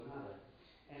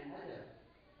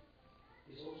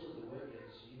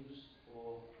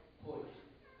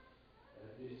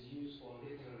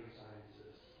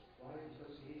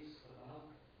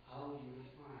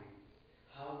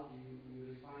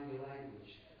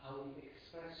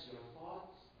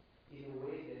in a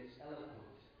way that is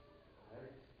eloquent.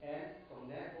 Right? And from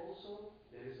that also,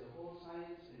 there is a whole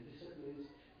science and disciplines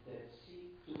that seek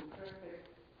to perfect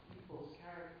people's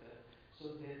character so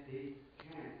that they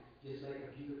can, just like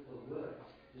a beautiful word,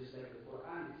 just like the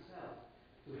Quran itself,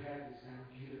 to have this kind of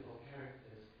beautiful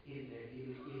characters in the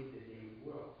daily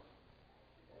world.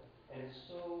 And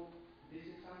so this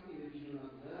is something that you do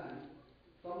not learn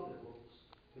from the books,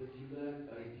 but you learn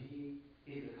by being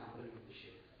in the company of the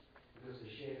Shaykh. Because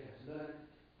the Shaykh has learned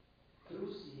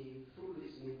through seeing, through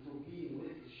listening, through being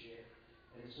with the Shaykh.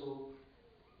 And so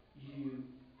you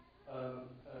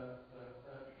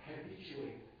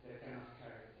habituate that kind of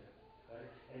character.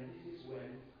 Right? And this is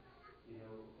when,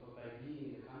 by being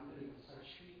in the company of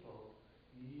such people,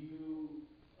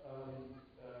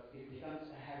 it becomes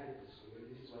a habit.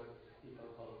 This is what people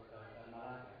call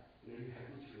malaka. You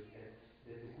habituate that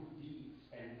the good deeds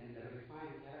and the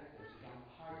refined characters become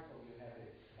part of your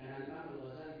habit. And Imam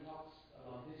al-Ghazali talks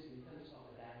about this in terms of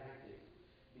a dialectic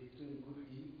between good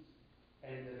deeds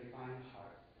and the refined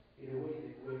heart. In a way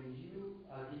that when you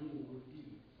are doing good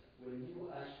deeds, when you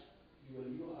are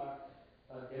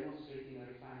demonstrating a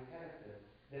refined character,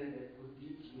 then that good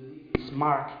deeds will leave its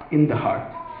mark in the heart.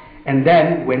 And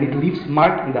then when it leaves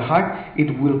mark in the heart,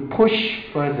 it will push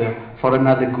further for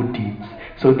another good deeds.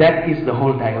 So that is the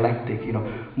whole dialectic.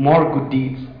 More good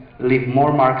deeds leave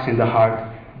more marks in the heart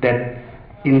that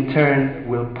in turn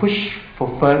will push for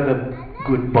further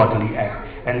good bodily act.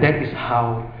 And that is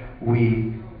how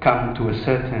we come to a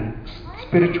certain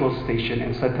spiritual station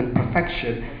and certain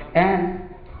perfection, and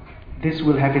this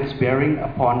will have its bearing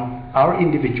upon our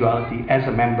individuality as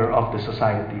a member of the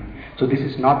society. So this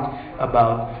is not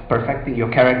about perfecting your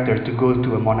character to go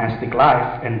to a monastic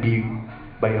life and be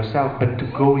by yourself, but to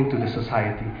go into the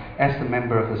society as a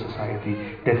member of the society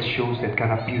that shows that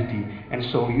kind of beauty. And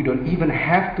so you don't even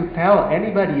have to tell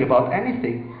anybody about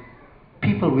anything.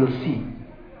 People will see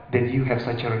that you have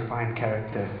such a refined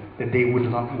character that they would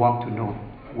not want to know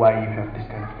why you have this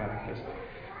kind of characters.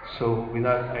 So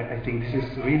I think this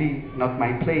is really not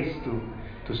my place to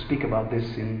speak about this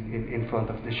in front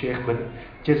of the Sheikh, but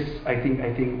just I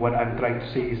think what I'm trying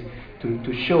to say is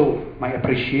to show my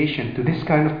appreciation to this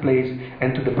kind of place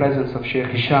and to the presence of Sheikh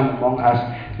Hisham among us.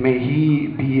 May he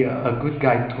be a good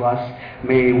guide to us.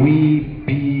 May we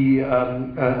be a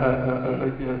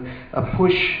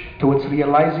push towards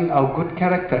realizing our good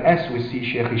character as we see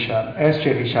Sheikh Hisham, as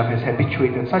Sheikh Hisham has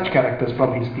habituated such characters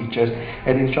from his teachers.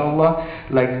 And inshallah,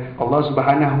 like Allah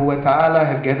subhanahu wa ta'ala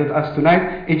have gathered us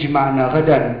tonight, اجمعنا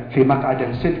غدا في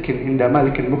مقعد صدق عند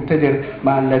ملك مقتدر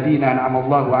مع الذين أنعم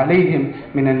الله عليهم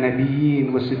من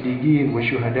النبيين والصديقين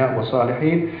والشهداء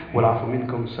والصالحين والعفو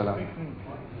منكم. السلام.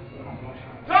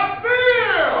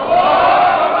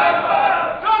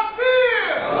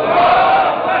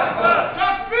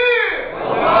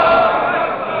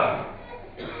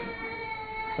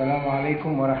 Assalamu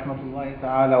alaikum wa rahmatullahi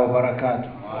ta'ala wa barakatuh.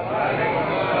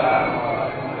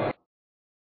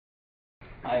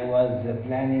 I was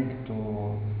planning to,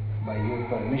 by your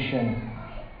permission,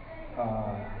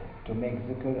 to make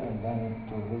zikr and then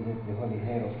to visit the holy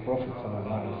hair of Prophet sallallahu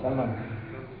alaihi wasallam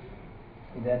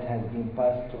that has been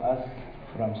passed to us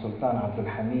from Sultan Abdul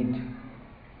Hamid,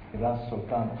 the last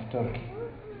Sultan of Turkey.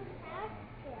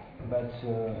 But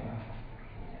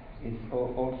it's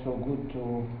also good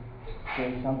to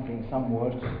say some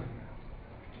words.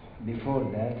 Before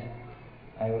that,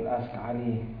 I will ask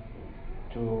Ali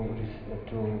to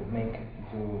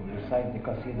recite the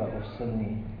Qasida of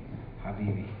Sunni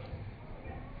Habibi.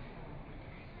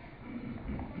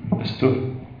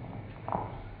 Understood.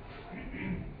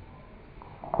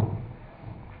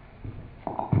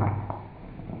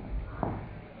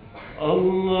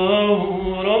 الله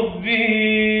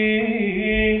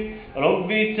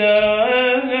ربي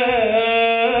تعالى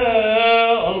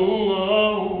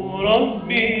الله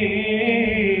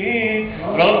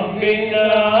ربي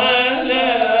تعالى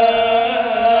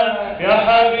يا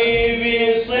حبيبي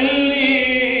صلي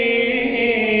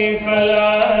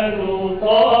فالعهد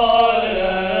طال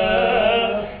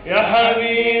يا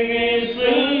حبيبي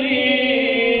صلي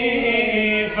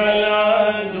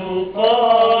فالعهد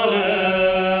طال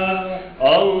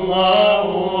الله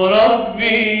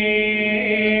ربي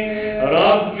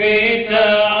تعالى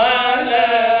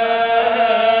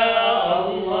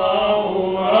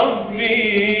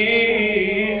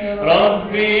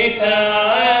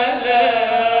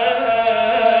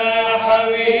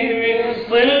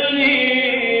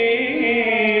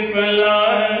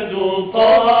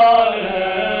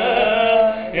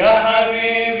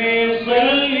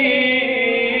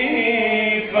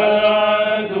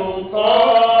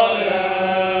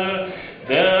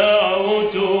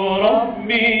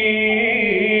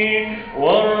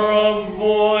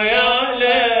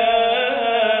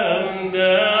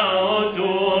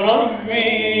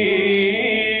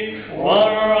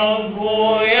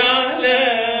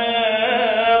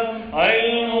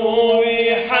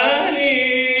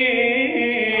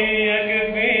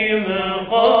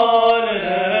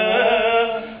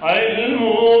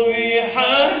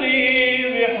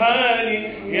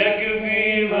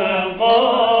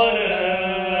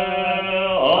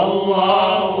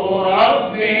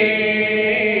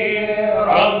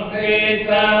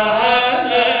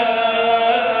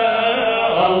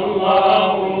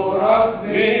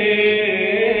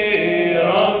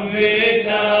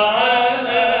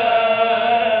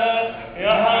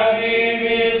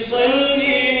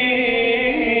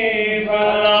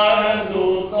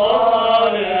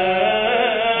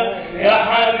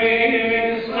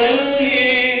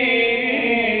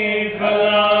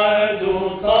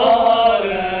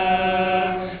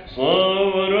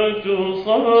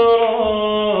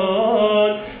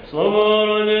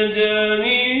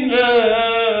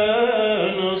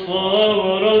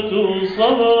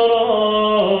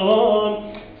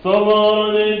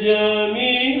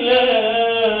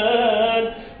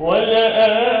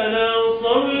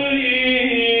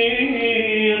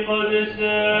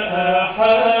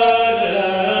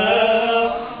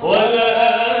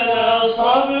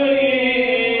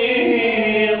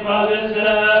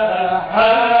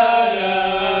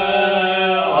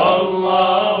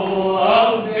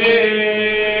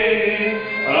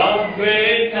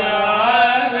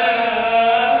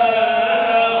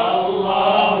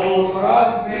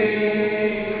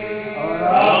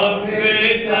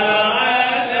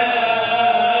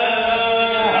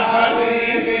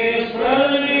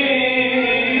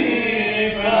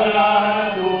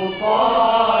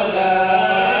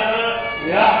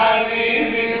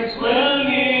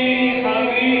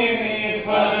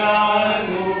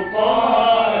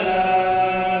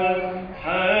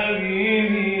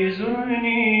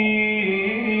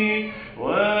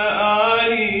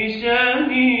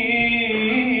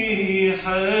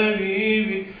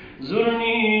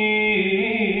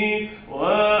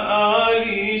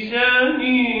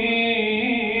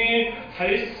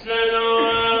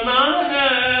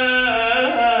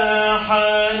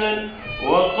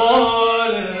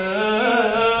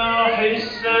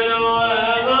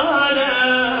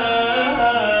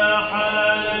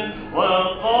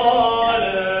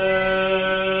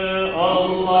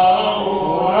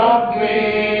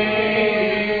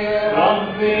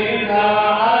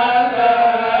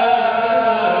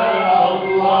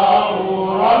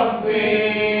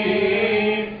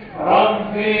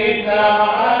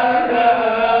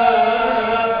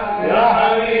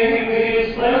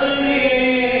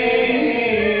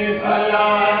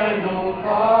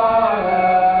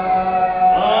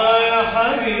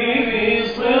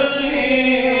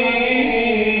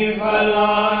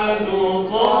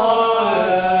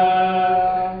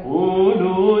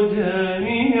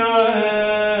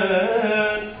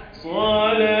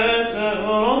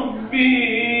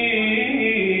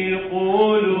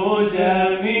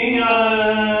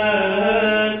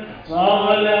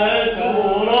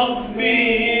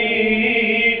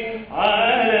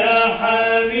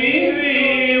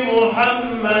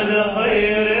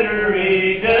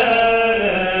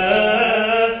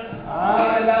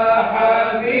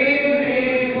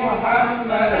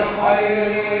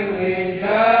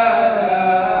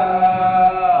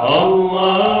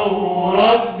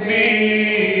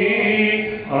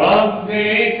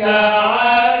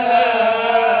تعالى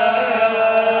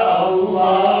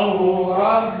الله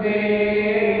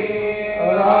ربي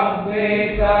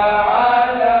ربي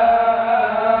تعالى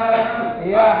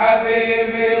يا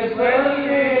حبيبي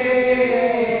صلي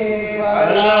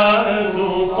فالعهد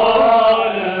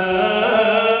طال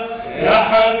يا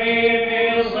حبيبي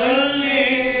صلي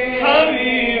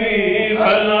حبيبي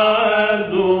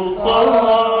فالعهد طال.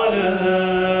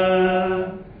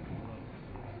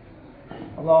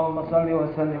 اللهم صل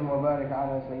وسلم وبارك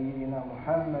على سيدنا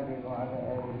محمد وعلى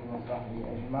آله وصحبه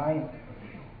أجمعين.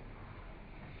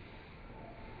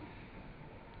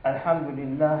 الحمد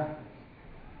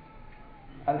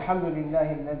لله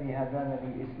الذي هدانا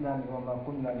للإسلام وما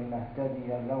كنا لنهتدي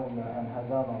لولا أن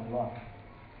هدانا الله.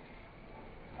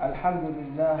 الحمد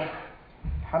لله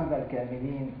حمد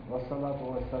الكاملين والصلاة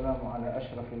والسلام على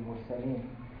أشرف المرسلين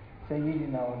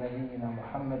سيدنا ونبينا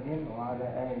محمد وعلى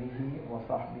آله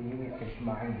وصحبه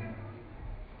أجمعين.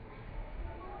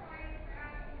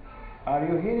 Are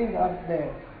you hearing up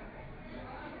there?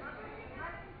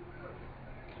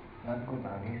 Not good,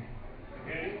 are you?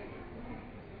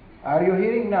 Are you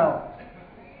hearing now?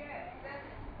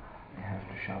 You have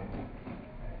to shout.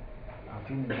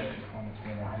 أعطيني الميكروفون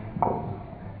اسمه علي.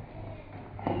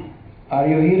 Are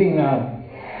you hearing now?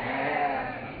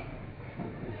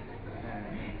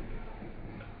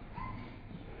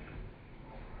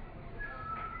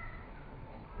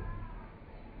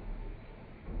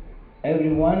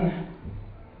 Everyone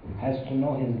has to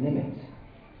know his limits.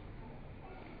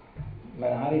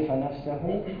 من عرف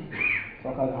نفسه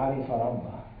فقد عرف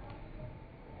ربه.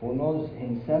 Who knows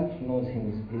himself knows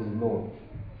his Lord.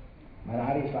 من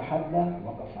عرف حده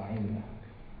وقف عنده.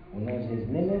 Who knows his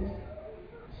limits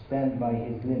stand by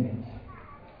his limits.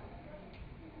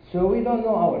 So we don't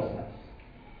know ourselves,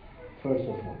 first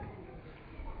of all.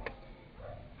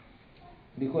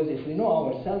 Because if we know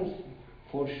ourselves,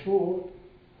 for sure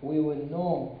we will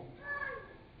know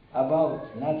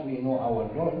about, not we know our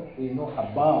Lord, we know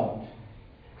about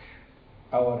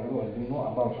our Lord. We know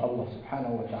about Allah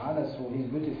subhanahu wa ta'ala through His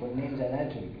beautiful names and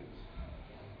attributes.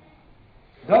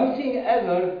 Don't think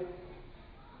ever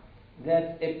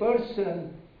that a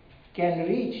person can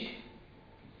reach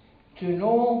to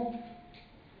know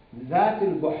that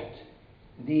al-buht,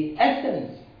 the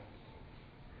essence,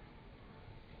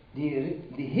 the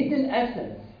hidden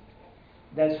essence,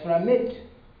 that from it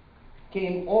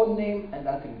came all name and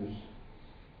attributes.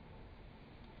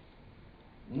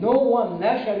 No one,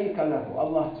 لا شريك له.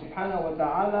 Allah subhanahu wa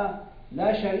ta'ala,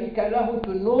 لا شريك له,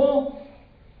 to know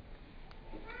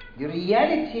the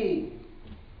reality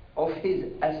of his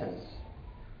essence.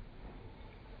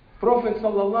 Prophet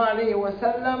sallallahu alayhi wa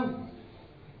sallam,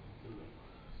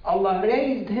 Allah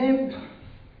raised him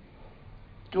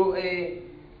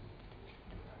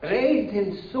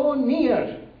so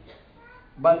near,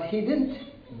 but he didn't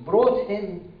brought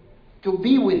him to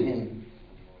be with him.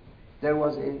 There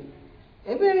was a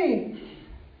very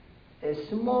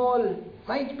small,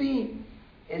 might be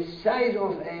a size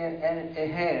of a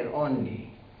hair only.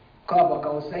 قاب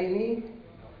قوسين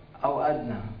أو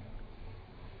أدنى.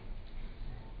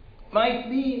 Might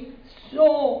be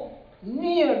so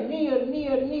near,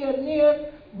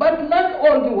 but not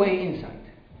all the way inside.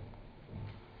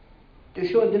 To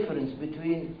show difference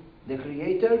between the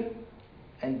Creator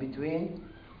and between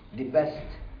the best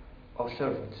of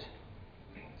servants.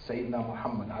 Sayyidina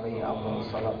Muhammad alayhi afdal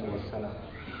salatu wassalam.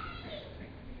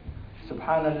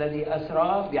 Subhanalladhi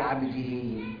asra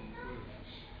bi'abdihi.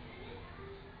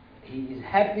 He is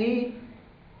happy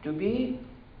to be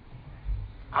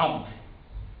abd.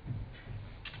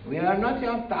 We are not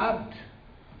yet abd.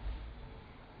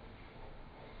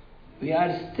 We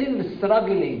are still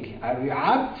struggling. Are we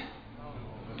abd?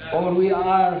 Or we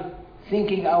are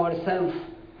thinking ourselves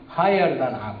higher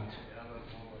than abd?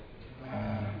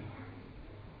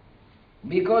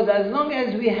 Because as long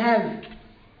as we have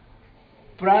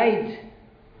pride,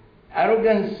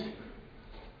 arrogance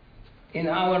in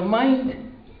our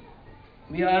mind,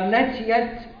 we are not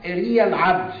yet a real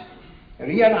abd. A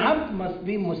real abd must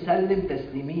be musallim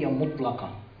taslimiyya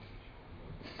mutlaqa.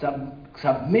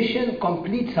 Submission,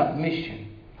 complete submission,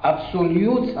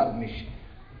 absolute submission.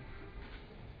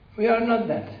 We are not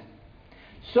that.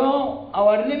 So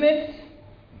our limits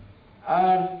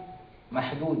are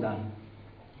mahdudan,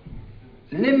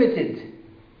 limited.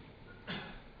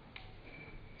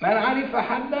 من عرف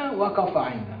حدا وقف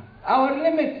عنده. Our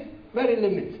limit, very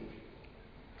limited.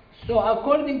 So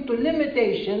according to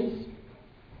limitations,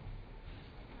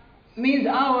 means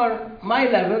my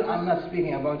level, I'm not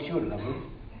speaking about your level,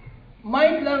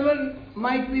 my level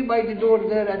might be by the door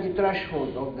there at the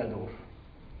threshold of the door.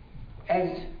 As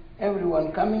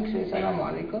Everyone coming, say Assalamu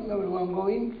alaikum. Everyone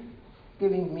going,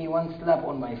 giving me one slap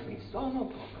on my face. So no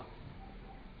problem.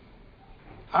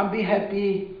 I'll be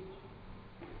happy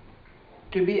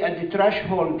to be at the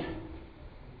threshold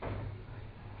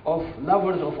of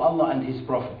lovers of Allah and His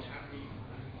Prophet.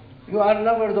 You are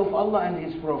lovers of Allah and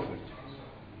His Prophet.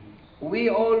 We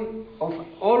all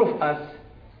of us,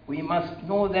 we must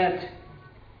know that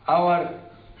our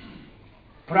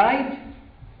pride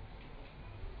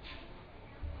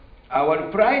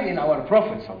in our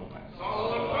Prophet,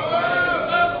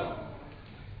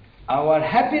 our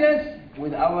happiness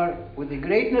with the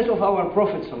greatness of our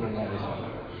Prophet,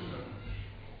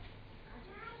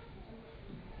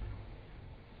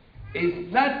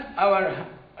 is not our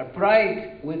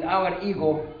pride with our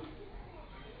ego.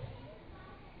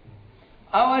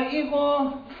 Our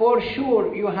ego, for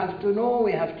sure, you have to know,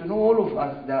 we have to know, all of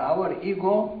us, that our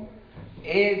ego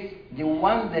is the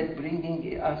one that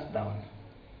bringing us down.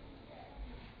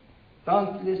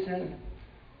 Don't listen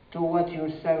to what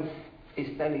yourself is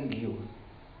telling you.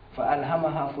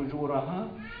 فَأَلْهَمَهَا فُجُورَهَا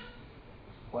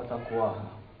وَتَقْوَاهَا.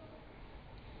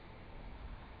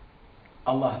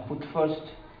 Allah put first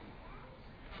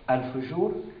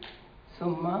al-fujur,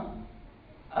 ثم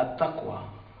التقوى.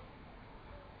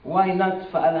 Why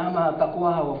not فَأَلْهَمَهَا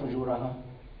تَقْوَاهَا وَفُجُورَهَا?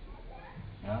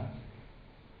 Yeah?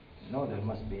 No, there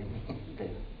must be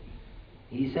anything.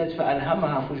 He says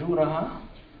فَأَلْهَمَهَا فُجُورَهَا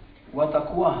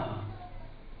وَتَقْوَاهَا.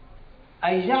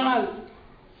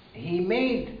 He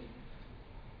made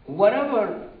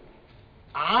whatever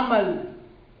عمل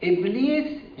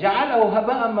Iblis جعله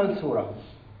هباء منثورا.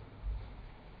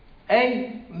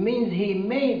 And means he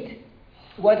made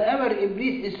whatever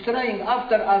Iblis is trying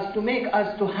after us to make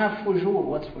us to have fujur.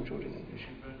 What's fujur in English?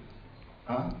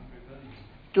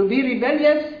 To be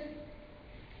rebellious.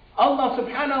 Allah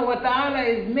subhanahu wa ta'ala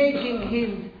is making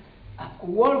His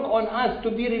work on us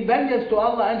to be rebellious to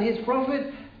Allah and His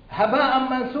Prophet haba'an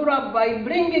mansura by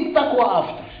bringing taqwa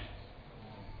after.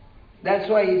 That's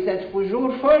why He said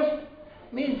fujur first,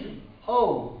 means,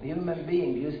 oh, human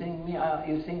being, you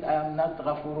think I am not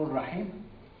Ghafurur Rahim?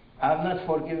 I am not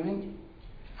forgiving?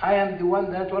 I am the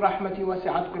one that وَرَحْمَتِي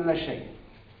وَسِعَتْ كُلَّ شَيْءٍ.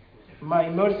 My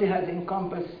mercy has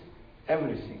encompassed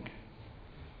everything.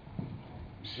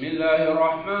 بسم الله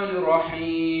الرحمن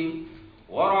الرحيم.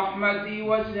 ورحمتي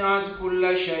وسعت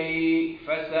كل شيء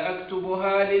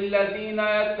فسأكتبها للذين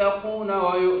يتقون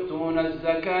ويؤتون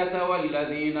الزكاة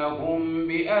والذين هم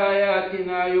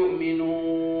بآياتنا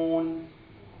يؤمنون.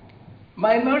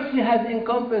 My mercy has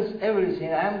encompassed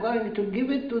everything. I am going to give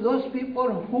it to those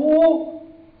people who,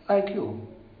 like you,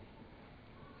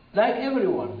 like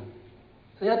everyone.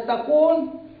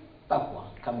 يتقون, taqwa,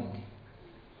 coming.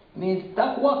 Means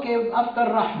taqwa came after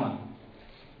rahmah.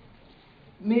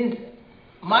 Means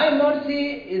my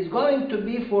mercy is going to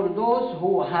be for those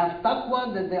who have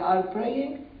taqwa, that they are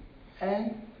praying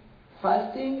and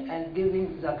fasting and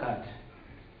giving zakat.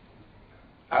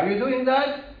 Are you doing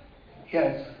that?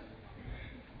 Yes.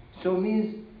 So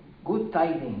means good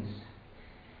tidings.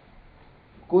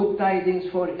 Good tidings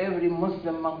for every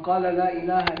Muslim. Man qala la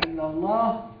ilaha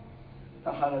illallah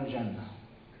dakhala al-jannah.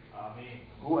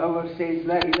 Whoever says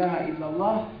la ilaha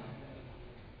illallah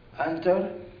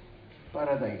enter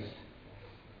paradise.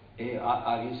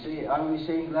 Are we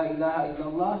saying la ilaha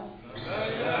illallah?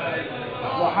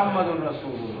 Muhammadur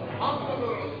Rasulullah.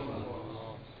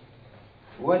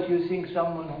 What do you think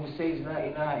someone who says la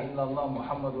ilaha illallah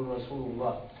Muhammadur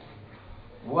Rasulullah,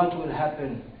 what will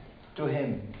happen to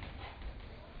him?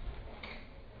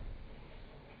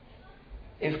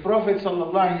 If Prophet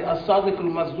sallallahu as-sadiq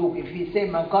al-mazduq, if he say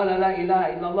man qala la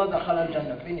ilaha illallah dakhala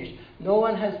al-jannah, finished. No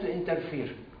one has to interfere.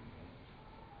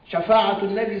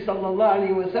 Shafa'atul Nabi sallallahu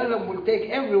alayhi wa sallam will take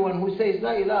everyone who says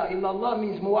la ilaha illallah,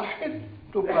 means muwahhid,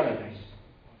 to paradise.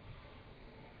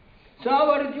 So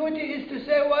our duty is to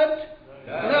say what?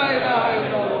 La ilaha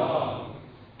illallah.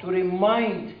 To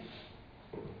remind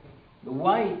the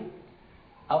why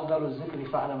أفضل الذكر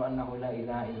فاعلم أنه لا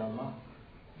إله إلا الله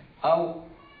أو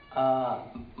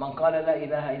من قال لا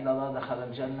إله إلا الله دخل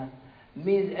الجنة,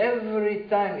 means every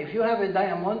time if you have a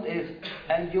diamond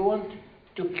and you want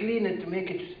to clean it to make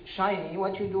it shiny,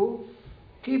 what you do?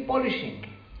 Keep polishing.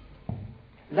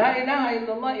 La ilaha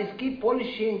illallah is keep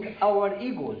polishing our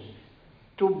egos,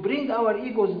 to bring our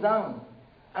egos down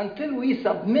until we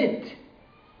submit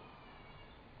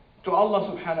to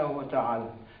Allah subhanahu wa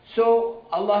ta'ala. So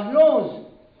Allah knows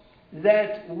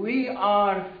that we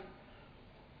are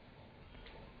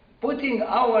putting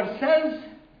ourselves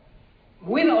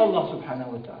with Allah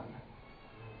subhanahu wa ta'ala.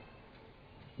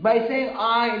 By saying,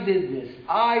 I did this,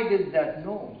 I did that.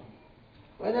 No.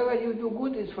 Whatever you do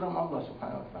good is from Allah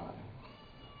subhanahu wa ta'ala.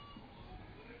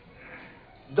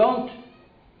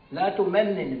 لا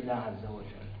تمنن الله عز وجل.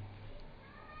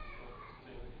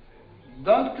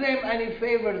 Don't claim any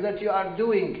favor that you are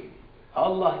doing.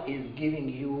 Allah is giving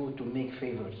you to make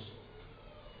favors.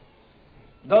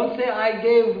 Don't say, I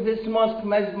gave this mosque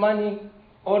money,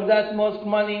 or that mosque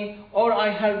money, or I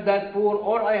helped that poor,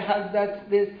 or I helped that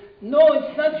this. No,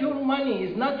 it's not your money,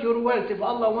 it's not your wealth. If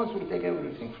Allah wants to take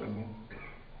everything from you.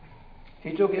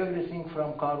 He took everything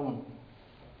from Qarun.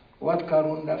 What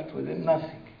Qarun left with him?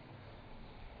 Nothing.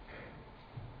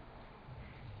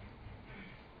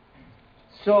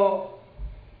 So,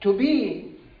 to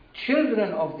be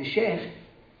children of the Shaykh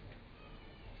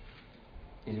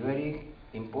is very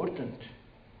important.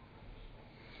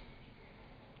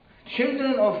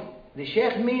 Children of the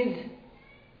Shaykh means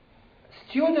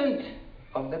student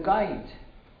of the guide.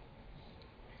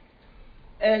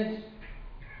 And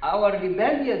our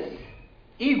rebellious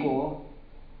ego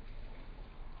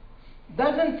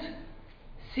doesn't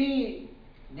see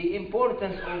the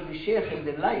importance of the Shaykh in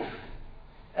their life.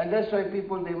 And that's why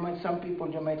some people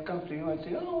might come to you and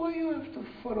say, oh, why you have to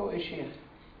follow a Shaykh?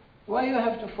 Why you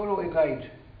have to follow a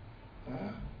guide?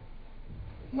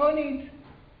 No need.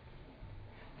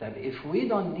 That if we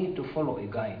don't need to follow a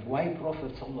guide, why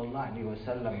Prophet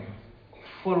ﷺ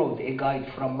followed a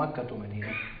guide from Mecca to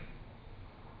Medina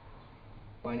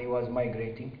when he was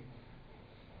migrating?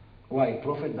 Why?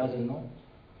 Prophet doesn't know.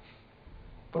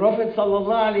 Prophet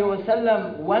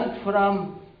ﷺ went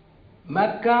from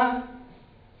Mecca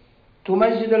to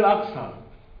Masjid al-Aqsa.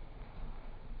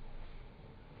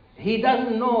 He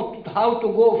doesn't know how to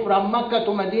go from Mecca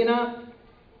to Medina.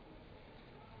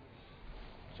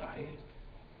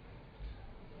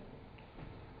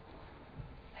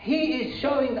 He is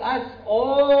showing us,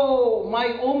 oh, my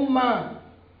ummah,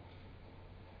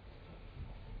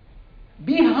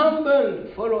 be humble,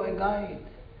 follow a guide.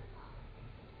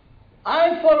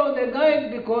 I follow the guide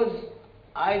because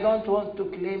I don't want to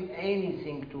claim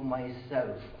anything to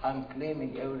myself. I'm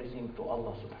claiming everything to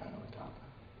Allah subhanahu wa ta'ala.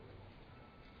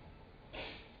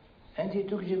 And he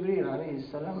took Jibreel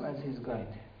alayhi salam as his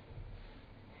guide.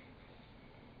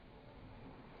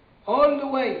 All the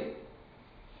way.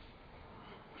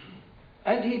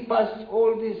 And he passed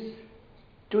all this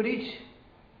to reach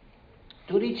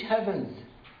heavens.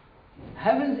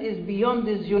 Heavens is beyond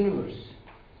this universe.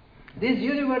 This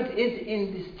universe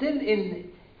is still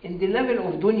in the level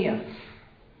of dunya.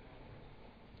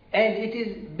 And it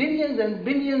is billions and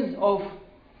billions of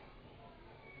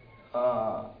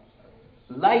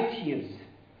light years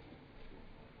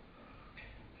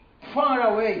far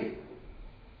away.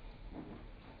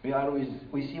 We are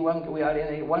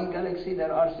in one galaxy,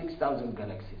 there are 6,000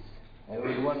 galaxies.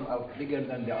 Every one are bigger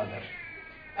than the other.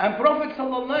 And Prophet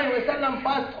ﷺ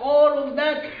passed all of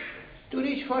that to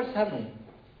reach first heaven.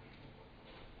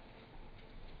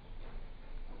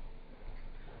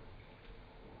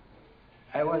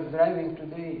 I was driving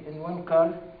today in one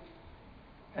car,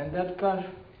 and that car,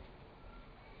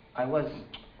 what is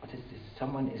this?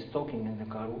 Someone is talking in the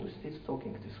car. Who is this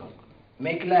talking to this car?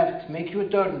 Make left, make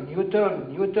U-turn.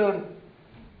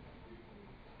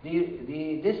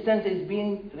 The distance is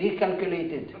being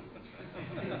recalculated.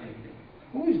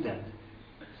 Who is that?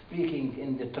 Speaking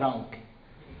in the trunk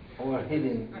or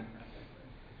hidden.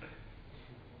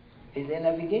 It's a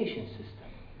navigation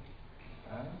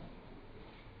system.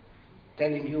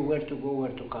 Telling you where to go,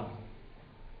 where to come.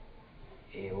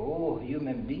 Oh,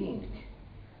 human being.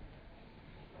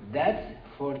 That's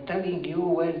for telling you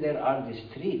where there are the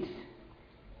streets.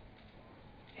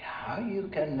 How you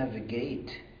can navigate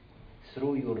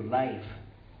through your life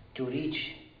to reach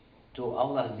to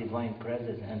Allah's divine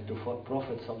presence and to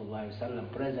Prophet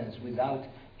ﷺ presence without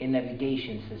a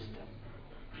navigation system.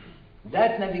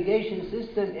 That navigation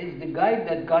system is the guide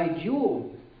that guides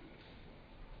you.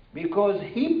 Because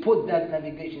he put that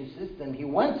navigation system, he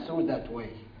went through that way.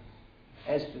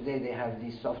 As today they have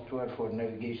this software for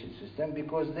navigation system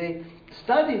because they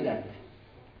study that.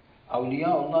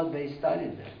 Awliyaullah, they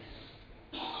studied that.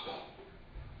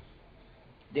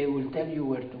 They will tell you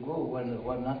where to go,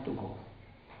 where not to go.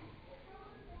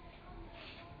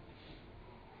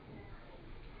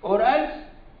 Or else,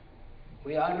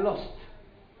 we are lost.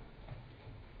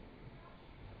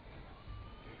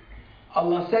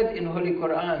 Allah said in Holy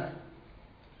Quran,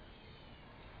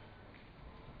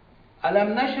 Alam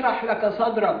nashrah laka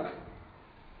sadrak.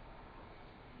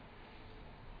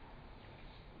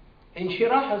 In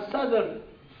Shirah al-Sadr,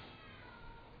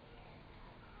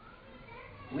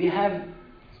 we have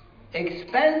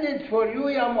expanded for you,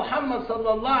 Ya Muhammad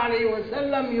sallallahu alayhi wa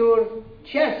sallam, your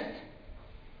chest.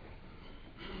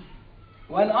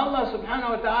 When Allah subhanahu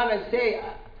wa ta'ala say,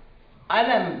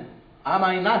 Alam, am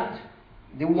I not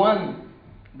the one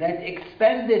that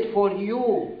expanded for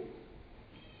you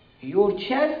your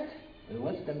chest.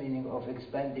 What's the meaning of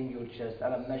expanding your chest?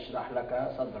 أَلَمْ نَشْرَحْ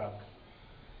لَكَ صَدْرَكَ.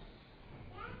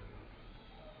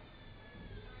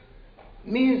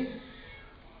 Means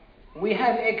we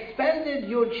have expanded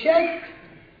your chest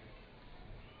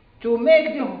to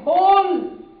make the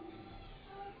whole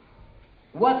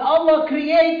what Allah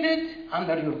created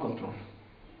under your control.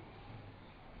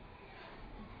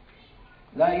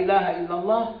 La ilaha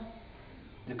illallah,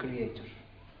 the creator.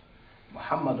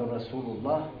 Muhammadur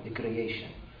Rasulullah, the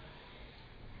creation.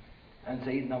 And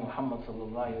Sayyidina Muhammad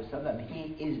sallallahu alayhi wa sallam,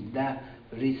 he is the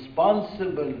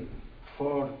responsible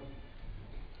for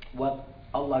what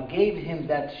Allah gave him,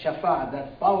 that shafa',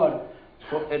 that power,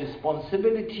 for a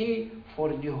responsibility for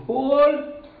the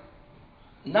whole,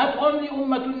 not only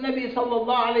Ummatul Nabi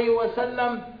sallallahu alayhi wa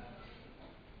sallam,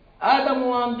 Adam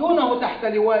wa andunahu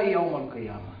tahta liwa'i yawm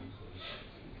al-qiyamah.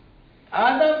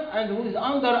 Adam and who is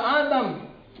under Adam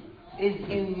is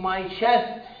in my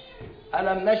chest.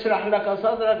 Alam nashrah laka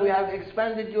sadrak, we have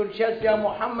expanded your chest, Ya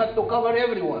Muhammad, to cover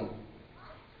everyone.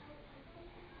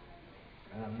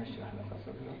 Alam nashrah laka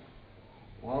sadrak.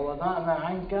 Wa wada'na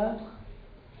anka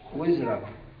wizrak.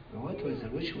 What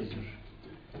wizard? Which wizard?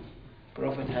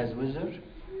 Prophet has wizard?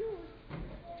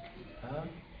 Huh?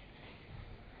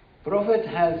 Prophet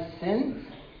has sins,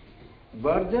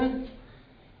 burden.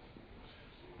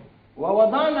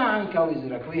 وَوَضَعْنَا عَنْكَ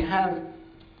وِزْرَكَ, we have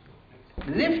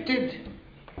lifted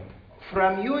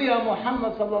from you, Ya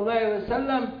Muhammad sallallahu alayhi wa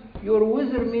sallam, your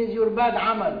wizr, means your bad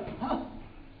amal. Huh?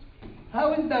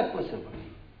 How is that possible?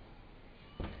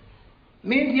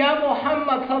 Means, Ya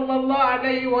Muhammad sallallahu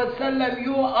alayhi wa sallam,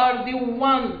 you are the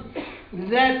one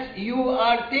that you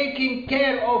are taking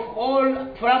care of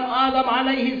all, from Adam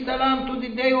alayhi salam to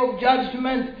the day of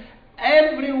judgment.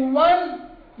 Everyone,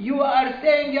 you are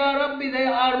saying, Ya Rabbi, they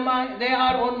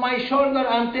are on my shoulder,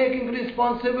 I'm taking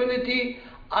responsibility.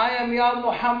 I am, Ya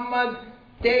Muhammad,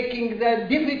 taking that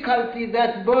difficulty,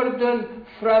 that burden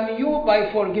from you by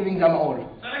forgiving them all.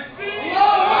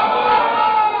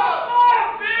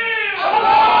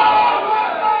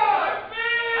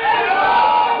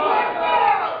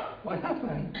 What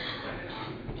happened?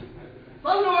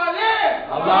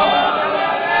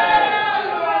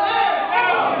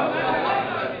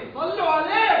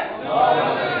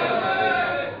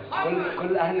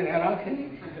 كل أهل العراق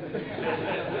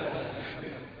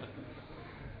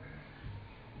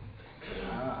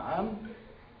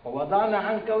وَوَضَعْنَا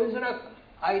عَنْكَ وِزْرَكَ,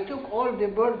 I took all the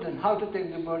burden. How to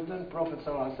take the burden? Prophet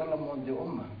sallallahu alaihi wasallam on the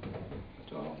ummah.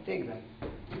 So take that.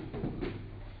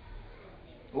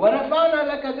 وَرَفَعْنَا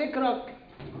لَكَ ذِكْرَكَ,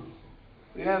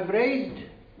 we have raised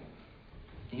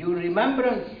your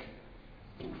remembrance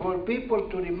for people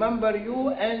to remember you.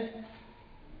 And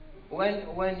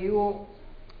when you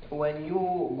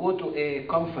go to a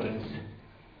conference,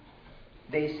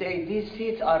 they say these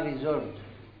seats are reserved.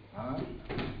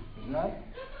 Not?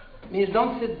 Means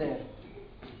don't sit there.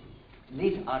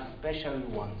 These are special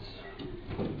ones.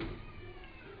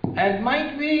 And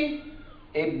might be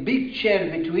a big chair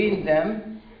between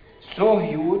them, so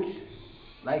huge,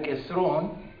 like a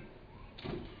throne.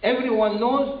 Everyone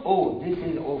knows, oh, this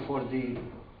is for the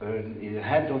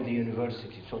head of the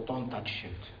university, so don't touch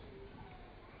it.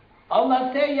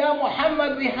 Allah say, Ya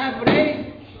Muhammad, we have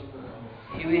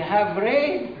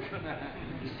raised.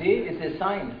 You see, it's a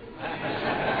sign.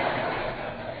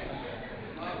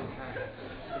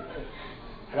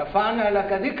 رفعنا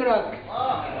لك ذكرك.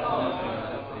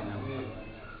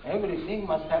 Everything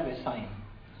must have a sign.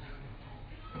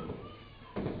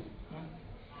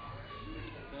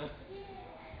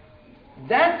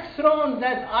 That throne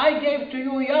that I gave to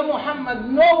you, Ya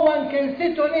Muhammad, no one can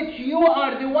sit on it. You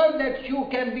are the one that you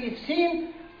can be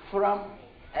seen from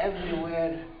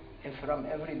everywhere, from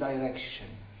every direction.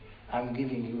 I'm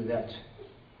giving you that,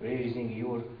 raising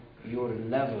your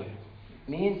level.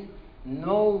 Means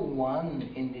no one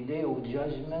in the day of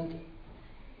judgment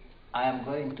I am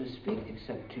going to speak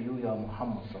except to you, Ya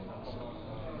Muhammad sallallahu alaihi wasallam.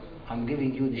 I'm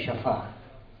giving you the shafa'.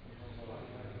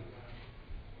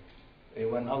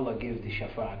 When Allah gives the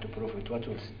shafa' to Prophet,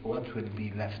 what will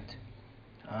be left?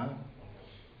 Huh?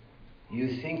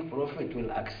 You think Prophet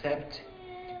will accept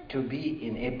to be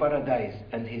in a paradise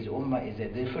and his ummah is a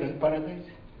different paradise?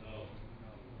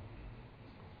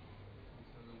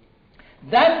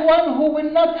 That one who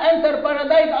will not enter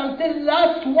paradise until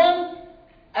last one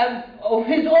of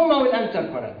his ummah will enter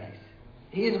paradise.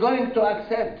 He is going to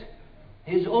accept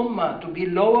his ummah to be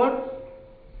lower,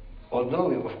 although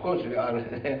of course we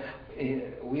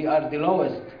are the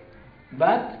lowest,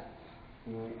 but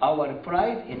our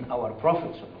pride in our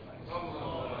Prophet.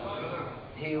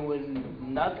 he will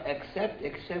not accept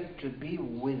except to be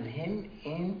with him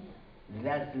in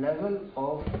that level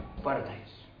of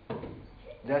paradise.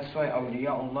 That's why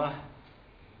awliyaullah,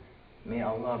 may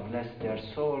Allah bless their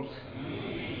souls,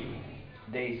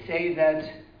 they say that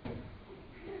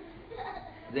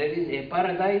there is a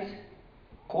paradise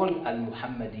called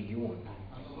Al-Muhammadiyun.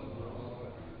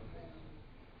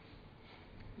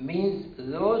 Means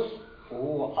those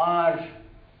who are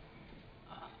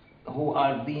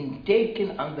being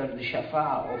taken under the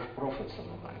shafa'ah of Prophet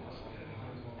sallallahu alaihi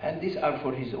wasallam. And these are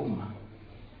for his ummah.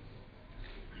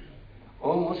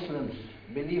 All Muslims,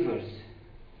 believers,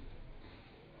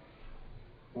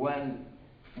 when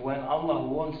Allah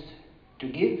wants to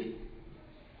give,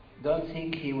 don't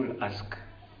think he will ask.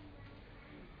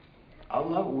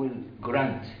 Allah will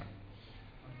grant.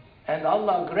 And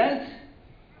Allah grants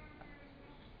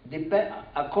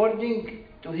according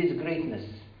to his greatness.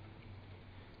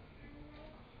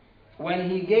 When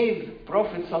he gave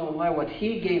Prophet sallallahu what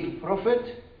he gave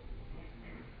Prophet,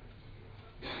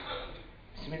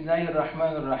 Bismillahir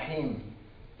Rahmanir Rahim,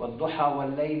 وَالضُّحَى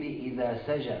وَاللَّيْلِ إِذَا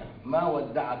سَجَى مَا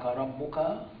وَدَّعَكَ رَبُّكَ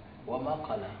وَمَا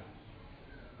قَلَى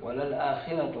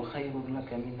وَلَلْآخِرَةُ خَيْرٌ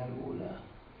لَكَ مِنَ الْأُولَى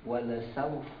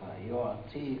وَلَسَوْفَ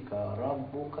يُعْطِيكَ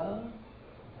رَبُّكَ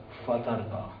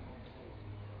فَتَرْضَى.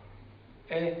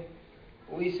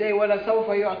 We say وَلَسَوْفَ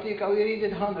يُعْطِيكَ, we read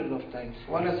it hundreds of times.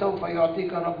 وَلَسَوْفَ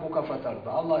يُعْطِيكَ رَبُّكَ فَتَرْضَى.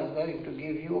 Allah is going to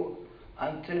give you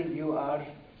until you are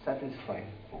satisfied.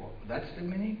 That's the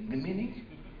meaning? The meaning?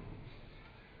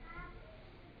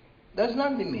 That's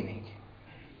not the meaning.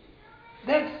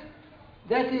 That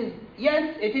is,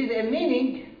 yes, it is a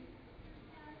meaning,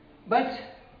 but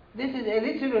this is a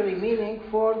literary meaning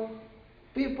for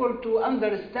people to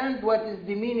understand what is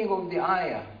the meaning of the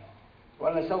ayah.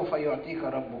 وَلَسَوْفَ يُعْطِيكَ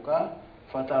رَبُّكَ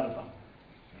فَتَرْضَى.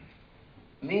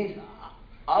 Means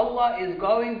Allah is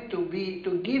going to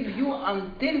give you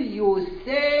until you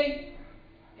say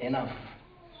enough.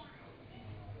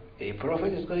 A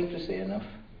prophet is going to say enough.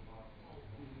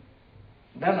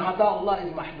 Then ata Allah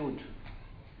is mahdud.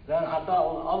 Then ata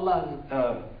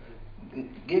Allah's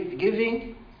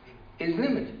giving is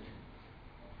limited.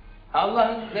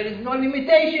 Allah, there is no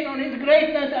limitation on his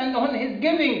greatness and on his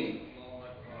giving.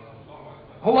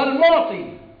 هو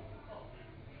المعطي.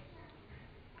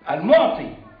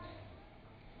 المعطي.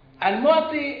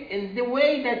 المعطي in the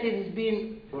way that it has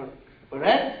been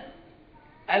read,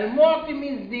 المعطي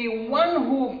means the one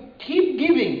who keep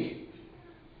giving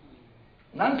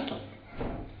non-stop.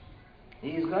 He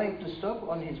is going to stop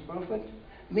on his prophet.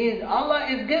 Means Allah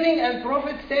is giving and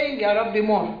prophet saying, Ya Rabbi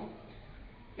more.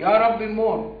 Ya Rabbi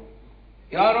more.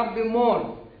 Ya Rabbi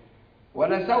more.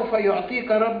 وَلَسَوْفَ يُعْطِيكَ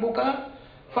رَبُّكَ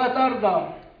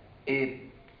فَتَرْضَى.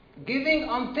 Giving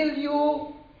until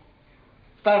you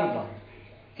tarda.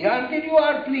 Until you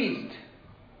are pleased.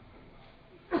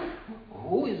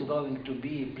 Who is going to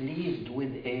be pleased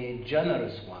with a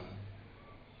generous one?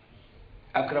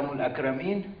 Akramul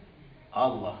Akrameen?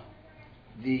 Allah.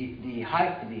 The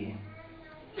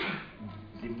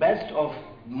best of,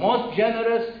 most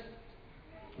generous.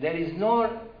 There is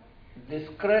no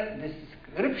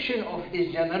description of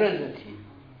his generosity.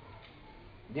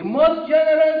 The most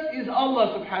generous is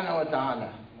Allah subhanahu wa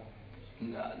ta'ala.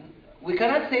 We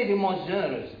cannot say the most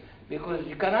generous because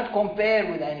you cannot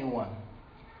compare with anyone.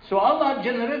 So Allah's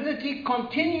generosity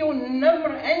continue,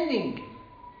 never ending.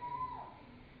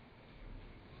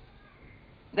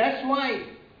 That's why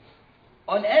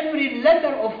on every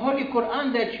letter of Holy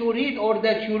Quran that you read or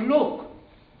that you look,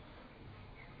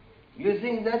 you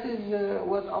think that is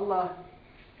what Allah,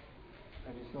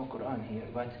 there is no Quran here,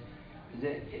 but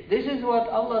this is what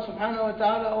Allah subhanahu wa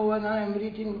ta'ala, or when I am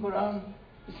reading Quran,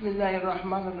 Bismillahir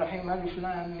Rahmanir Rahim, Alif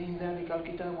Lam Mim, Dhalikal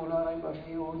Kitabu La Rayba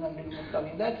Fihi Hudan Lil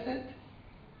Muttaqin. That's it.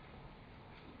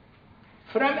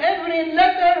 From every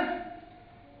letter,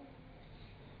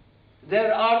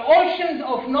 there are oceans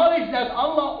of knowledge that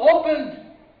Allah opened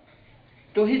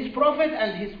to His Prophet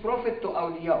and His Prophet to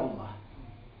awliyaullah.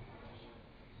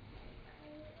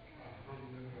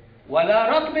 وَلَا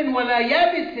رَطْبٍ وَلَا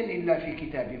يَابِسٍ إِلَّا فِي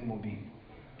كِتَابٍ مُبِينٍ.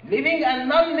 Living and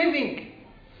non-living.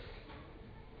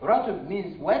 Ratb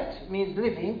means wet, means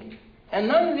living, and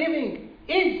non-living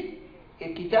is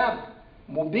a kitab,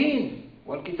 mubin.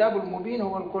 وَالْكِتَابُ الْمُبِينُ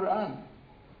هُوَ الْقُرْآنِ.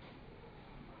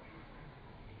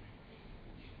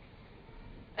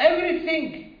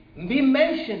 Everything be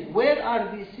mentioned. Where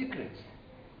are these secrets?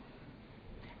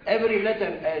 Every letter,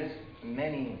 as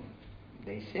many,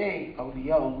 they say,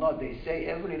 awliyaullah, they say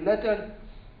every letter,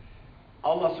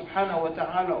 Allah subhanahu wa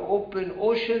ta'ala open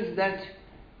oceans that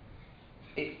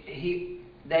He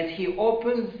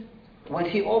opens, what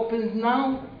He opens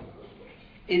now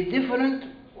is different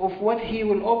of what he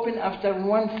will open after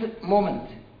one moment.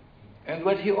 And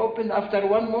what he opened after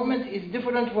one moment is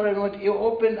different from what he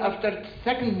opened after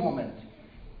second moment.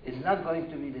 It's not going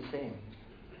to be the same.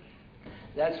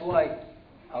 That's why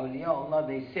awliyaullah,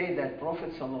 they say that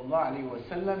Prophet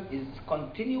ﷺ is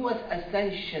continuous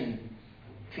ascension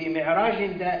في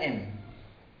معراج دائم.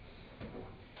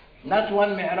 Not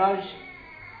one mi'raj.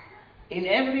 In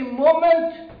every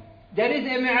moment there is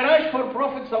a mi'raj for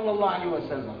Prophet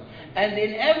ﷺ. And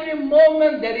in every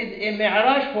moment there is a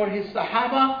mi'raj for his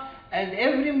sahaba. And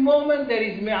every moment there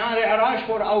is mi'raj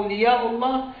for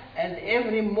awliyaullah. And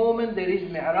every moment there is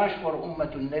mi'raj for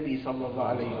ummatul Nabi sallallahu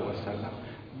alayhi wa sallam.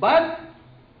 But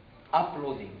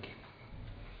uploading.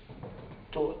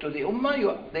 To the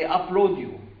ummah, they upload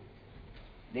you.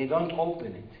 They don't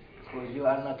open it because you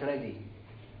are not ready.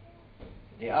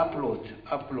 They upload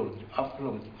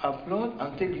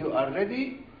until you are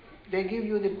ready. They give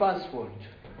you the password.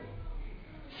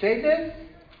 Say this,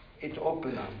 it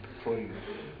opens up for you.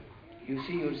 You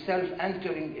see yourself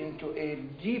entering into a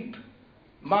deep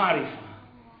ma'rifah.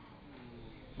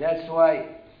 That's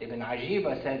why Ibn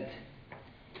Ajiba said,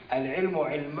 Al-ilmu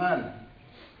ilman,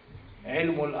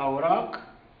 ilmu al-awraq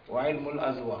wa ilmu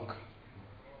al-azwaq.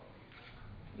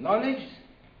 Knowledge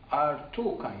are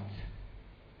two kinds.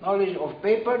 Knowledge of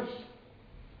papers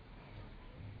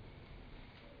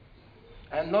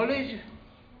and knowledge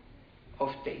of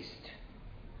taste.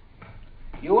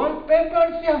 You want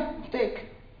papers? Yeah, take.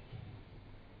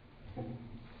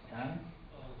 Huh?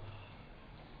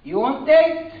 You want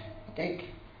taste? Take.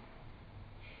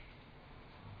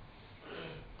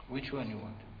 Which one you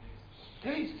want?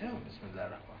 Taste. Yeah. Bismillah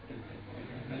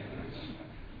ar-Rahman.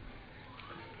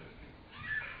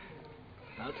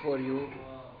 Not for you.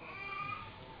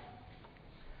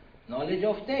 Knowledge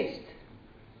of taste.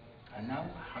 And now,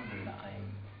 alhamdulillah, I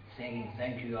am saying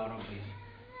thank you, Ya Rabbi.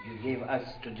 You gave us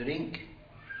to drink.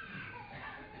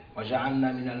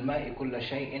 وَجَعَلْنَا مِنَ الْمَاءِ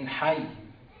كُلَّ شَيْءٍ حَيٍّ.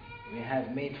 We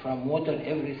have made from water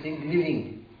everything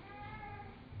living.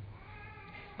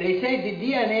 They say the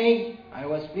DNA, I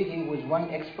was speaking with one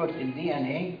expert in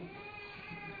DNA,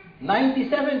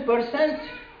 97%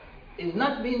 is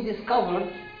not being discovered,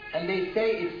 and they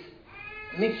say it's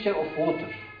mixture of water.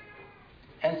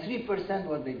 And 3%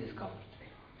 what they discovered.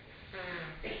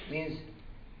 Means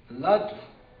a lot of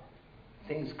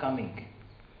things coming.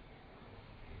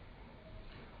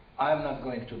 I'm not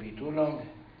going to be too long.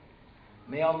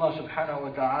 May Allah subhanahu wa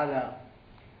ta'ala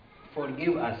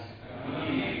forgive us.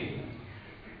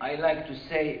 I like to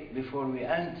say before we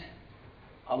end,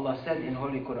 Allah said in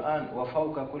Holy Quran,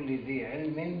 وَفَوْقَ كُلِّ ذِي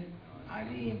عِلْمٍ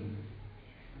عَلِيمٍ.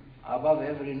 Above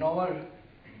every knower,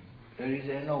 there is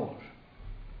a knower.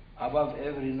 Above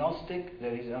every Gnostic,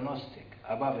 there is a Gnostic.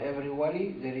 Above every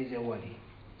wali, there is a wali.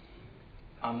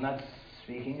 I'm not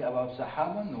speaking about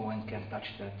Sahaba, no one can touch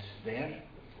that there.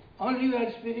 Only we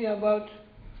are speaking about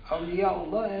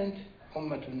Awliyaullah and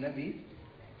Ummatul Nabi.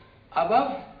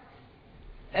 Above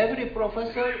every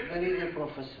professor, there is a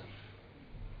professor.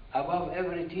 Above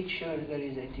every teacher, there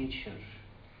is a teacher.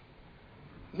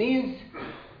 Means,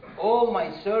 oh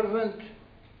my servant,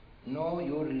 know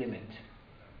your limit.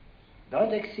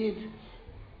 Don't exceed.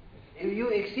 If you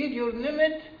exceed your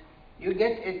limit, you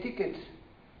get a ticket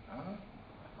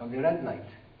on the red light.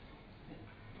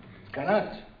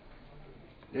 Cannot.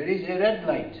 There is a red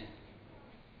light.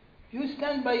 You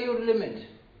stand by your limit.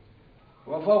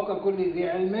 وَفَوْقَ كُلِّ ذِي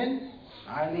عِلْمٍ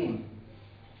عَلِيمٍ.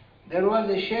 There was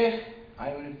a sheikh,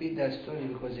 I will repeat that story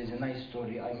because it's a nice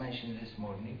story, I mentioned this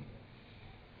morning.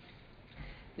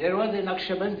 There was a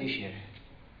Naqshbandi sheikh,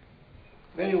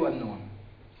 very well known.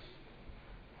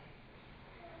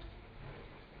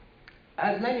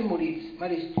 Has many murids,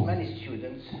 many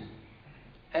students,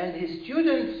 and his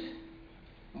students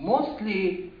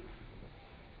mostly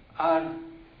are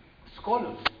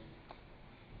scholars,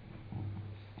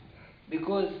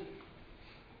 because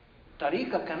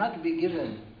tariqah cannot be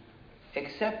given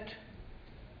except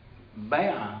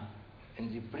bay'ah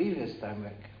in the previous time,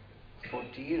 like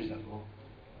 40 years ago.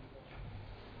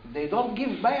 They don't give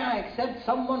bay'ah except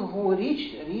someone who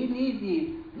reached really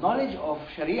the knowledge of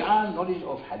Sharia, knowledge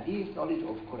of Hadith, knowledge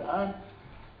of Quran,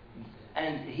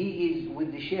 and he is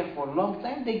with the Shaykh for a long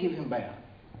time, they give him bay'ah.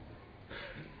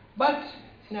 But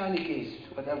in any case,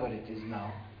 whatever it is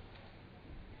now,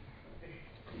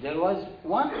 there was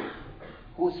one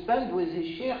who spent with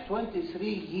his Shaykh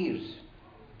 23 years.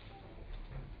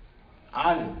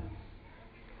 Alim.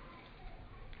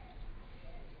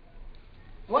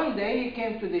 One day he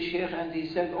came to the Shaykh and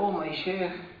he said, oh my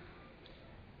Shaykh,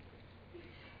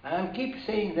 I keep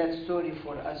saying that story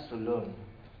for us to learn.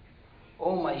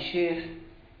 Oh my Shaykh,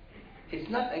 It's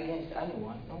not against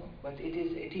anyone, no, but it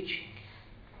is a teaching.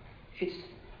 It's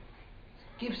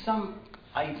give some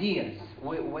ideas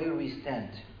where we stand.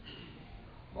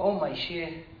 Oh, my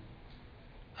Sheikh,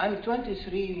 I'm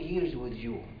 23 years with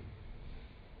you.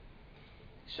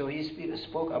 So he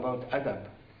spoke about adab.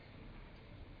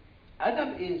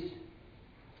 Adab is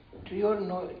to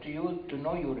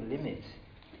know your limits.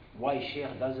 Why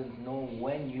Sheikh doesn't know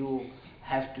when you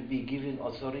have to be given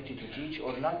authority to teach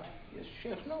or not? Yes,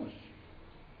 Sheikh knows.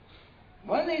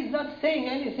 When he's not saying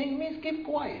anything, means keep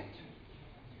quiet.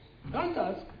 Don't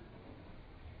ask.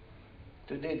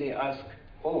 Today they ask,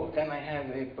 oh, can I have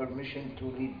a permission to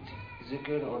read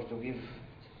zikr or to give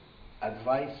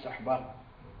advice, sahbah?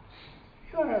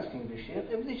 You are asking the Sheikh.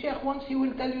 If the Sheikh wants, he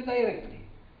will tell you directly.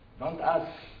 Don't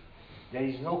ask. There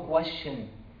is no question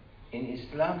in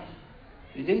Islam.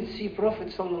 You didn't see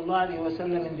Prophet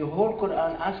ﷺ in the whole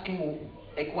Quran asking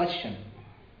a question.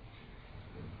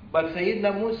 But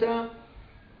Sayyidina Musa,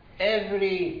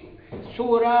 every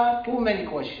surah, too many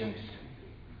questions.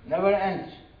 Never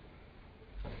ends.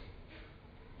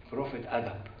 Prophet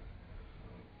adab.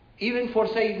 Even for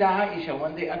Sayyidina Aisha,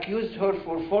 when they accused her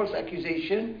for false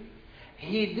accusation,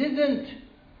 he didn't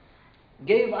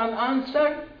give an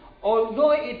answer,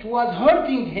 although it was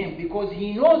hurting him because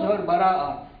he knows her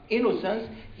bara'ah, innocence.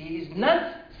 He is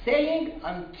not saying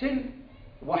until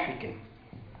wahy came,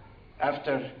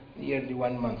 after nearly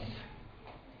 1 month.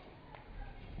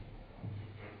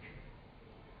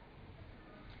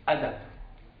 Adab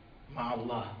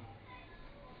ma'allah.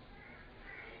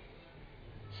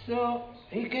 So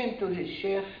he came to his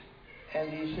Sheikh and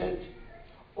he said,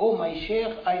 oh, my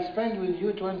Sheikh, I spent with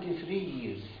you 23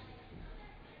 years.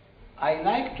 I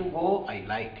like to go,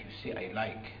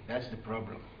 that's the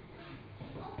problem.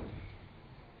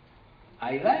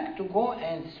 I like to go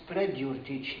and spread your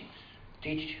teachings,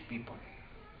 teach people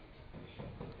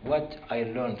what I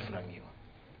learned from you.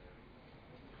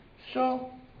 So,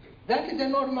 that is a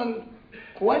normal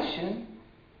question,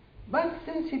 but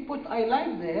since he put I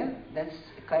like there, that's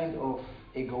a kind of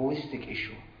egoistic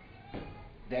issue.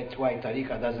 That's why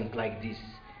Tariqah doesn't like this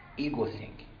ego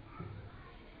thing.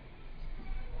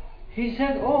 He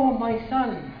said, oh, my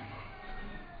son,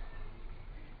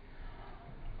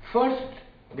 first,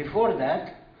 before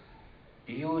that,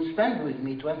 you spent with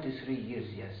me 23 years,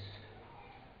 yes.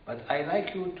 But I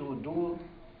like you to do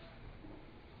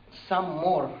some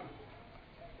more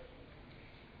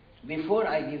before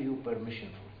I give you permission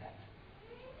for that.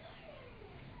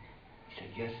 He said,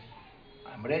 yes,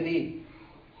 I'm ready.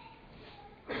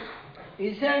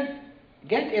 He said,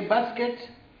 get a basket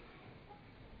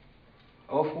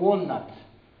of walnuts.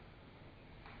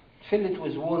 Fill it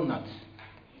with walnuts,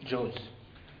 Joes.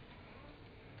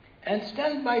 And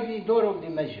stand by the door of the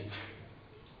masjid.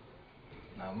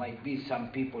 Now, might be some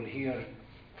people here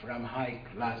from high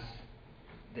class.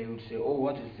 They would say, oh,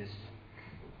 what is this?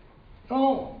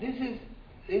 No, this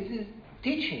is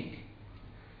teaching.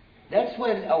 That's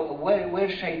where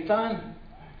Shaitan,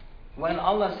 when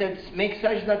Allah said, make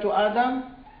sajda to Adam,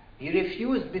 he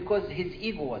refused because his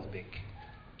ego was big.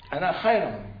 Ana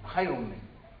khayrun min.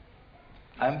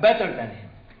 I'm better than him.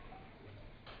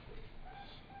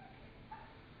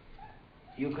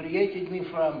 You created me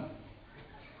from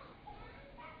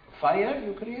fire,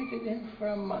 you created him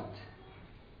from mud.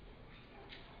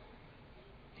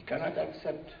 He cannot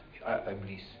accept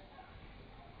Iblis.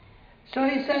 So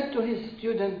he said to his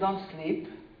student, don't sleep.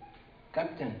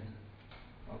 Captain,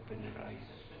 open your eyes.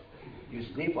 You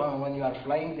sleep when you are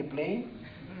flying the plane?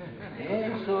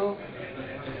 Yeah, so...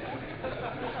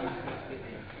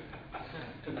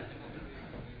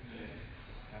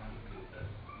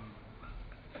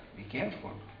 Be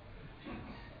careful.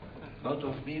 A lot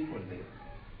of people there.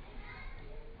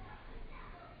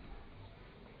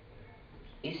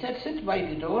 He said, sit by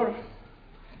the door,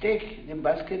 take the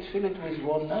basket, fill it with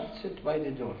walnuts, sit by the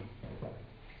door.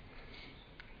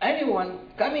 Anyone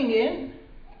coming in,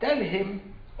 tell him,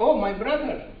 oh, my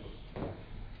brother,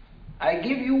 I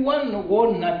give you 1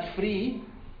 walnut free,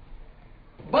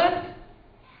 but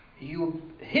you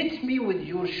hit me with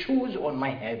your shoes on my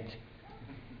head.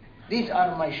 These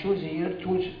are my shoes here,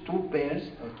 two pairs.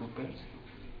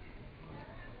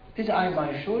 These are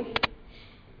my shoes.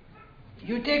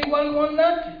 You take 1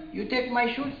 walnut, you take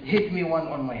my shoes, hit me 1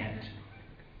 on my head.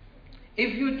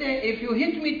 If you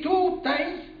hit me 2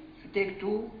 times, you take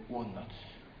 2 walnuts.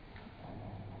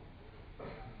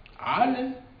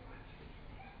 Alim.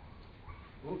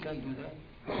 Who can do that?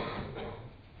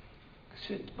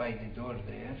 Sit by the door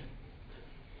there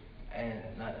and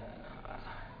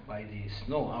by the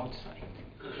snow outside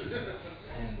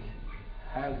and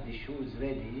have the shoes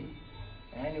ready.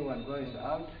 Anyone going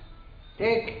out,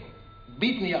 take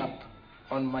beat me up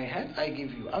on my head, I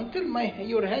give you. Until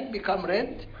your head become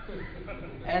red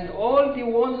and all the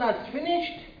walnuts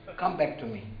finished, come back to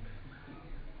me.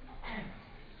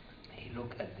 He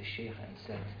looked at the Sheikh and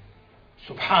said,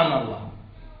 Subhanallah.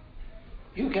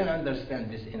 You can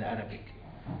understand this in Arabic.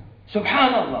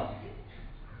 Subhanallah.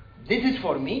 This is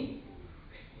for me.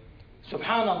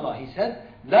 Subhanallah. He said,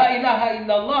 La ilaha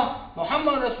illallah,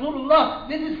 Muhammad Rasulullah.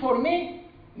 This is for me.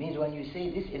 Means when you say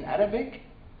this in Arabic,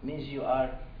 means you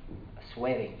are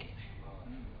swearing.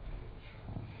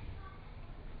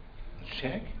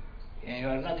 Check. And you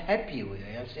are not happy with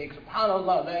it. You are saying, Subhanallah,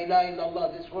 La ilaha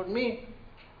illallah, this is for me.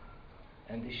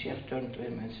 And the Sheikh turned to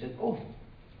him and said, Oh,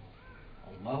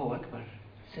 Allahu Akbar.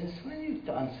 Since when you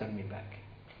to answer me back?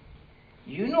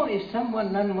 You know, if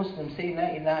someone non-Muslim say La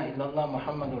ilaha illallah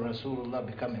Muhammadur Rasulullah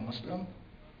become a Muslim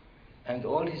and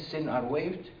all his sin are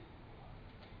waived,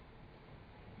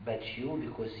 but you,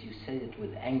 because you said it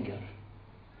with anger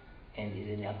and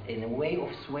in a way of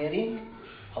swearing,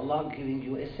 Allah giving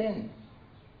you a sin.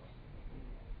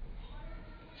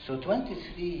 So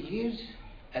 23 years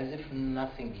as if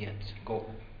nothing yet. Go.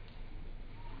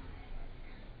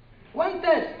 One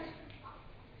test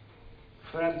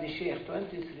from the Sheikh,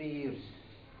 23 years.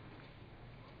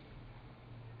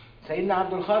 Sayyidina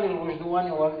Abdul Khalil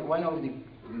al-Wajdawani, one of the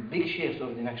big sheikhs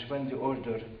of the Naqshbandi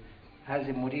order, has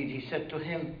a murid. He said to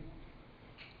him,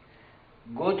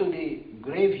 go to the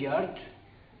graveyard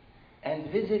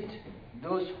and visit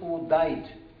those who died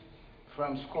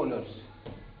from scholars.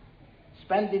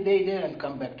 Spend the day there and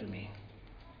come back to me.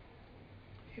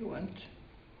 He went,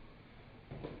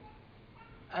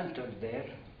 entered there,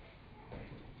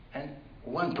 and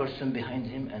one person behind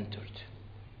him entered.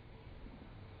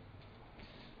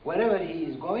 Wherever he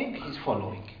is going, he's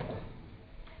following.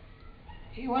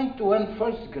 He went to one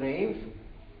first grave.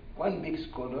 One big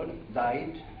scholar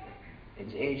died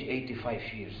at age 85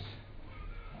 years.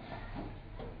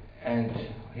 And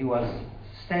he was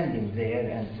standing there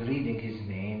and reading his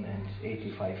name, and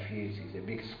 85 years, he's a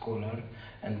big scholar.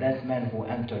 And that man who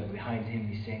entered behind him,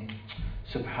 he's saying,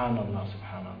 Subhanallah,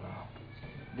 Subhanallah.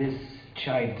 This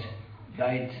child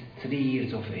died 3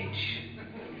 years of age.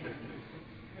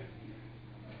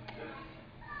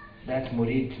 That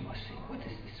murid was saying, what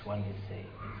is this one is saying?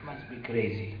 It must be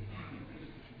crazy.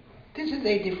 This is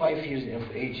 85 years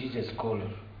of age, he's a scholar.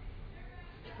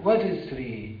 What is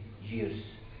 3 years?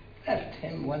 Left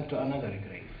him, went to another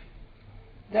grave.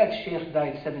 That sheikh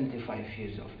died 75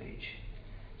 years of age.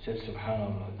 Said,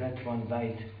 Subhanallah, that one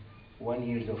died 1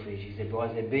 year of age. He said, it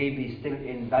was a baby still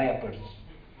in diapers.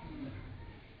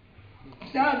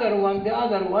 The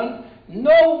other one,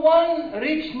 no one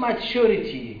reached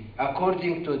maturity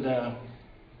according to the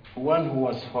one who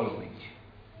was following.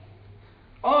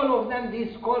 All of them,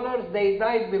 these scholars, they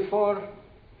died before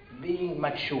being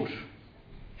mature.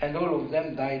 And all of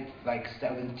them died like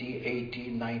 70,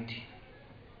 80, 90.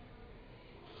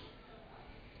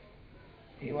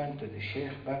 He went to the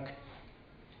Sheikh back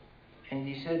and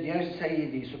he said, Yes,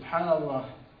 Sayyidi, Subhanallah,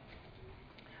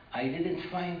 I didn't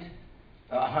find,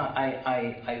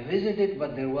 I visited,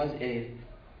 but there was a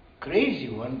crazy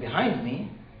one behind me.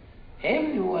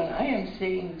 Everyone, I am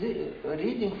saying,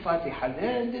 reading Fatiha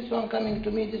there, and this one coming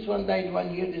to me, this one died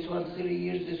 1 year, this one 3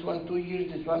 years, this one 2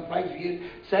 years, this one 5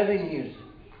 years, 7 years.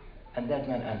 And that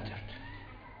man entered.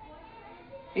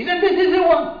 He said, this is the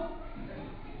one.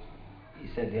 He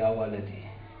said, Ya waladi,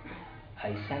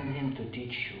 I send him to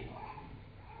teach you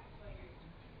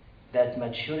that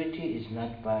maturity is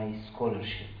not by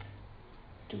scholarship,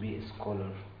 to be a scholar.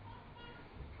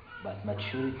 But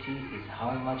maturity is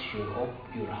how much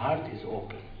your heart is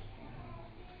open.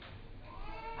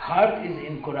 Heart is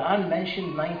in Quran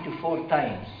mentioned 94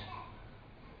 times.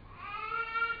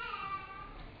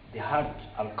 The heart,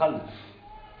 al-qalb,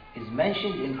 is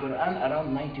mentioned in Quran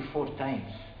around 94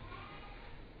 times.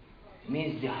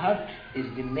 Means the heart is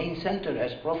the main center,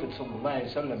 as Prophet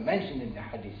ﷺ mentioned in the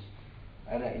hadith.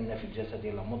 أَلَا إِنَّ فِي الْجَسَدِ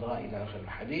لَمُضْغَةً إِلَى آخِرِ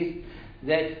الْحَدِيث.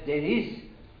 That there is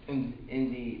in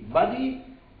the body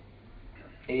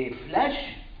a flesh.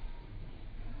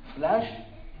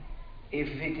 If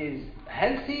it is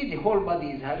healthy, the whole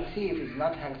body is healthy. If it's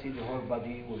not healthy, the whole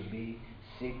body will be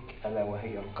sick. أَلَا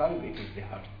وَهِيَ الْقَلْبِ. It is the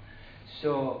heart.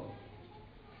 So,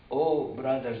 oh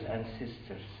brothers and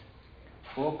sisters,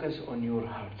 focus on your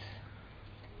heart.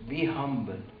 Be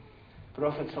humble.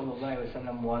 Prophet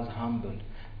ﷺ was humble.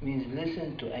 Means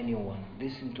listen to anyone,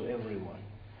 listen to everyone.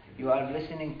 You are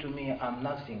listening to me, I'm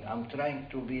nothing. I'm trying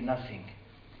to be nothing.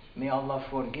 May Allah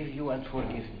forgive you and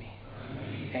forgive me.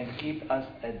 And keep us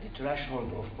at the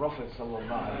threshold of Prophet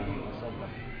ﷺ.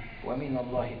 ومن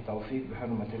الله التوفيق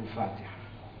بحرمة الفاتحة.